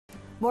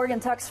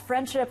Morgan Tuck's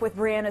friendship with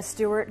Breanna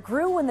Stewart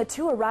grew when the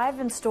two arrived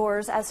in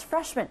stores as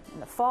freshmen in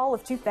the fall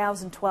of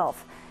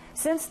 2012.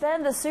 Since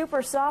then, the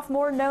super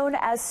sophomore known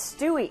as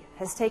Stewie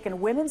has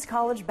taken women's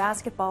college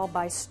basketball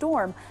by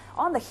storm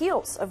on the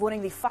heels of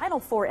winning the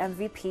Final Four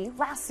MVP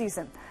last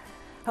season.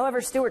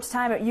 However, Stewart's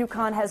time at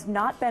UConn has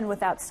not been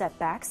without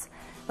setbacks.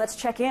 Let's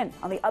check in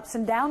on the ups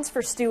and downs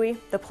for Stewie,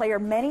 the player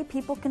many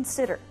people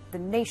consider the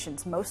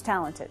nation's most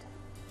talented.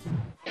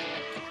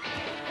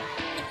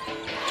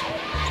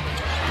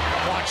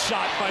 Block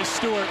shot by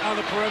Stewart on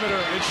the perimeter,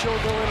 and she'll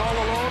go in all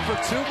alone for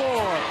two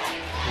more.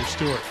 Here's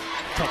Stewart,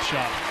 tough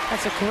shot.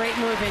 That's a great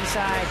move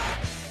inside.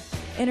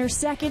 In her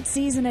second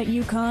season at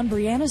UConn,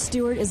 Breanna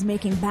Stewart is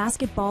making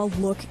basketball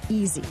look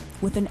easy.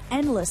 With an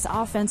endless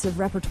offensive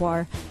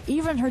repertoire,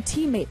 even her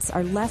teammates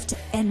are left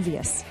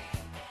envious.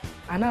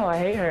 I know, I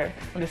hate her.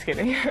 I'm just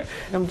kidding.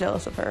 I'm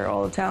jealous of her,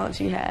 all the talent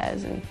she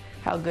has and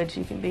how good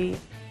she can be.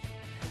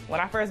 When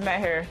I first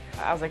met her,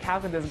 I was like, how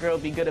could this girl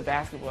be good at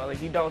basketball?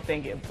 Like, you don't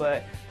think it,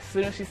 but as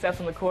soon as she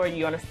steps on the court,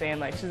 you understand,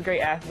 like, she's a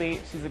great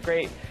athlete, she's a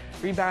great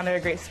rebounder,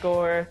 great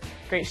scorer,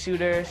 great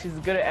shooter, she's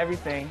good at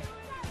everything.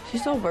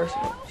 She's so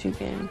versatile. She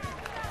can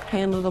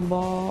handle the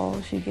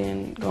ball, she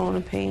can go in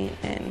the paint,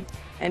 and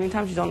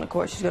anytime she's on the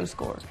court, she's gonna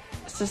score.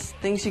 It's just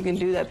things she can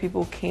do that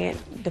people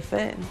can't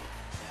defend.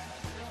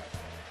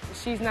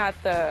 She's not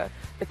the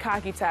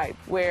cocky type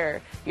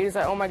where you're just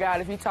like, oh my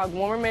God, if you talk one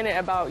more minute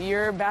about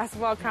your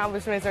basketball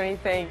accomplishments or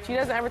anything, she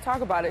doesn't ever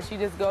talk about it. She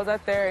just goes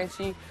out there and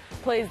she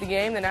plays the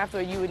game, and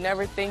after you would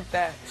never think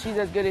that she's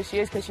as good as she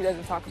is because she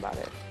doesn't talk about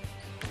it.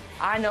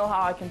 I know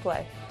how I can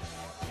play.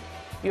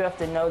 You have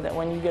to know that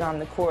when you get on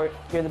the court,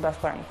 you're the best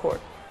player on the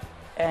court.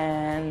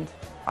 And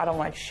I don't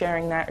like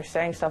sharing that or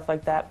saying stuff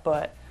like that,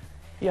 but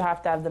you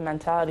have to have the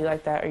mentality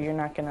like that or you're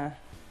not gonna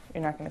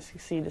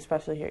succeed,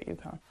 especially here at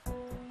UConn.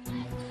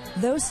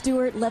 Though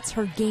Stewart lets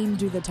her game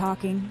do the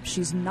talking,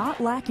 she's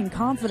not lacking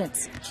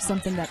confidence,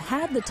 something that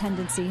had the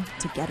tendency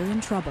to get her in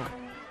trouble.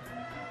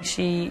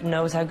 She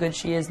knows how good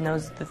she is,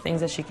 knows the things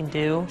that she can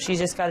do. She's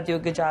just got to do a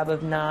good job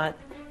of not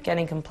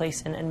getting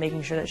complacent and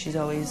making sure that she's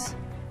always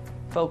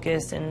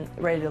focused and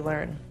ready to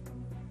learn.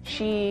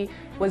 She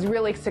was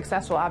really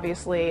successful,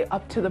 obviously,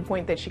 up to the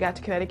point that she got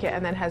to Connecticut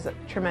and then has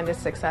tremendous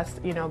success,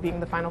 you know, being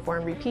the Final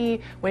Four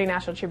MVP, winning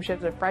national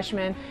championships as a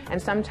freshman.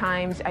 And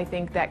sometimes I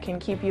think that can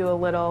keep you a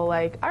little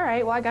like, all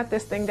right, well, I got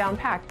this thing down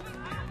packed.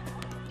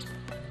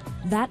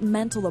 That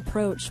mental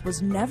approach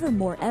was never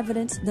more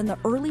evident than the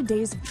early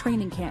days of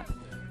training camp,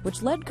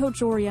 which led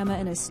Coach Auriemma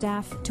and his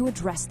staff to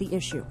address the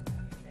issue.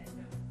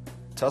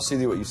 Tell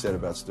CD what you said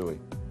about Stewie.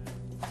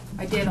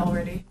 I did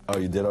already. Oh,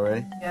 you did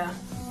already? Yeah.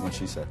 What'd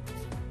she say?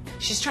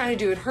 She's trying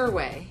to do it her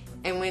way,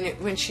 and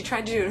when she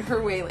tried to do it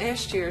her way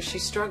last year, she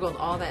struggled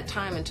all that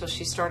time until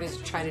she started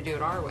to try to do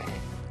it our way.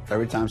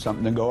 Every time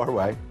something didn't go her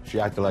way, she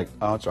acted like,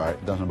 oh, it's all right,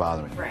 it doesn't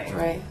bother me.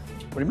 Right.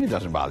 What do you mean it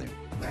doesn't bother you?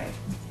 Right.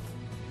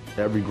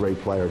 Every great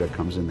player that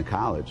comes into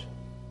college,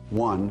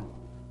 one,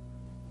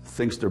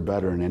 thinks they're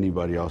better than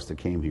anybody else that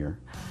came here.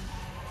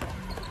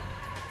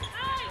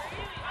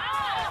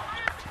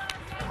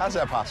 How's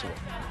that possible?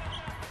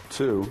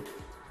 Two,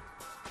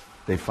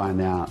 they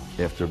find out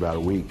after about a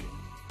week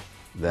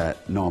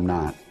that, no, I'm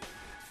not,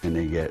 and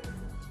they get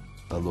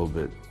a little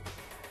bit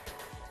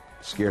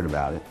scared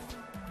about it.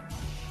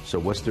 So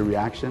what's the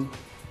reaction?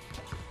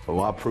 Well,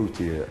 I'll prove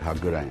to you how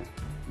good I am.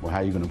 Well, how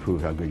are you going to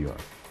prove how good you are?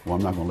 Well,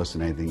 I'm not going to listen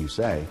to anything you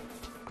say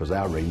because I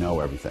already know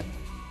everything.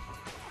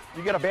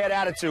 You get a bad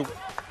attitude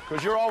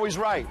because you're always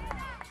right.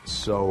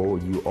 So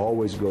you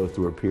always go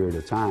through a period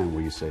of time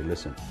where you say,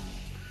 listen,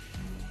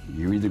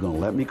 you're either going to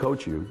let me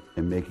coach you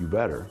and make you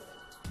better,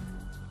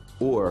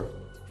 or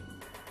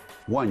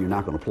one, you're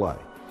not going to play,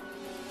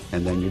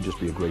 and then you'll just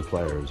be a great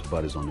player as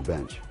Bud is on the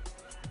bench.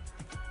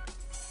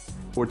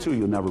 Or two,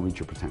 you'll never reach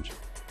your potential.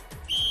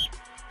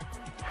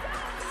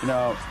 You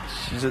know,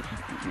 she's a,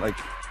 like,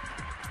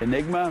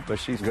 enigma, but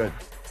she's good.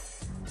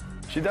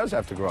 She does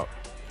have to grow up.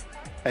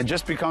 And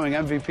just becoming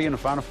MVP in the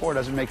Final Four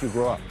doesn't make you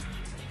grow up.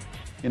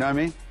 You know what I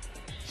mean?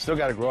 Still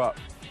got to grow up.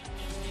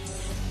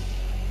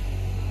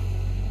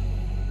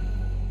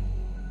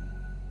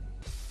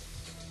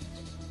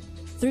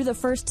 Through the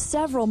first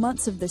several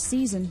months of the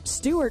season,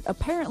 Stewart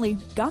apparently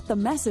got the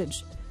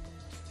message.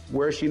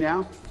 Where is she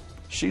now?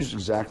 She's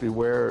exactly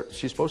where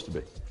she's supposed to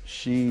be.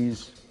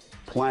 She's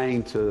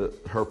playing to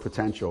her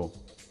potential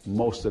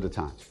most of the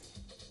time.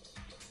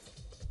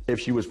 If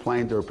she was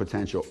playing to her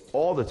potential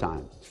all the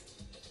time,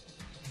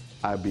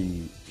 I'd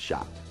be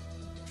shocked,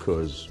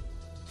 because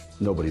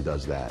nobody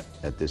does that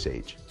at this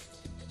age.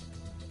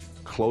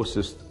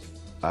 Closest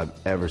I've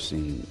ever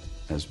seen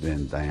has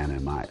been Diana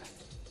and Maya.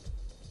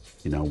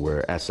 You know,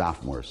 where as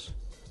sophomores,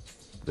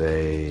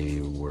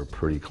 they were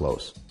pretty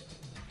close.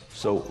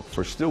 So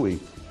for Stewie,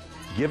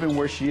 given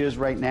where she is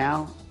right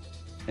now,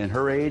 and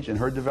her age and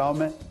her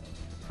development,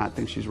 I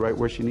think she's right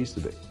where she needs to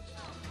be.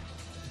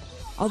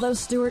 Although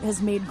Stewart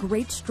has made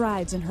great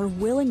strides in her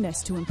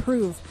willingness to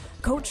improve,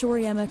 Coach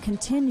Auriemma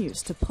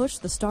continues to push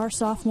the star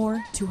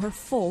sophomore to her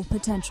full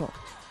potential.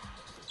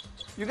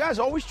 You guys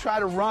always try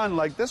to run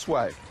like this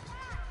way.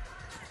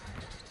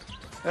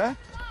 Eh?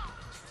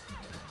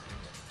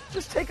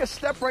 Just take a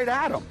step right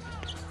at him.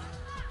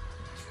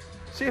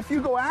 See, if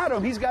you go at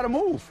him, he's got to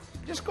move.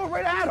 Just go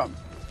right at him.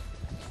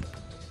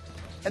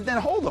 And then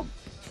hold him.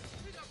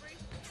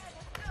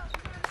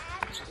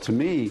 To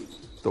me,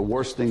 the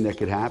worst thing that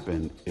could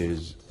happen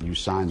is you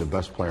sign the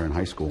best player in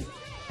high school,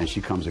 and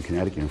she comes to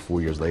Connecticut, and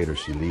 4 years later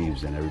she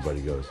leaves, and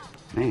everybody goes,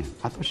 man,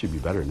 I thought she'd be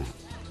better than that.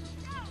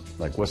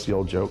 Like, what's the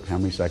old joke? How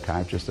many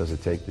psychiatrists does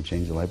it take to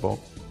change the light bulb?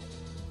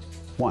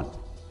 One.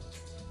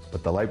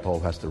 But the light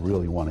bulb has to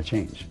really want to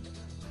change.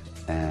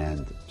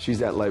 And she's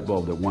that light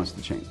bulb that wants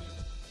to change.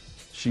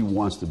 She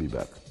wants to be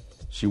better.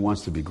 She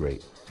wants to be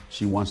great.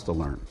 She wants to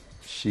learn.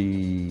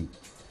 She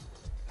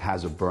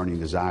has a burning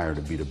desire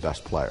to be the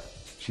best player.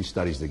 She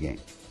studies the game.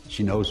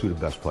 She knows who the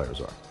best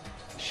players are.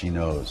 She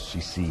knows,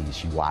 she sees,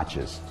 she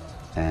watches.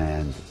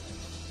 And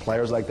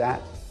players like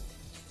that,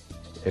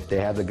 if they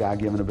have the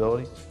God-given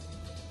ability,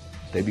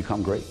 they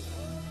become great.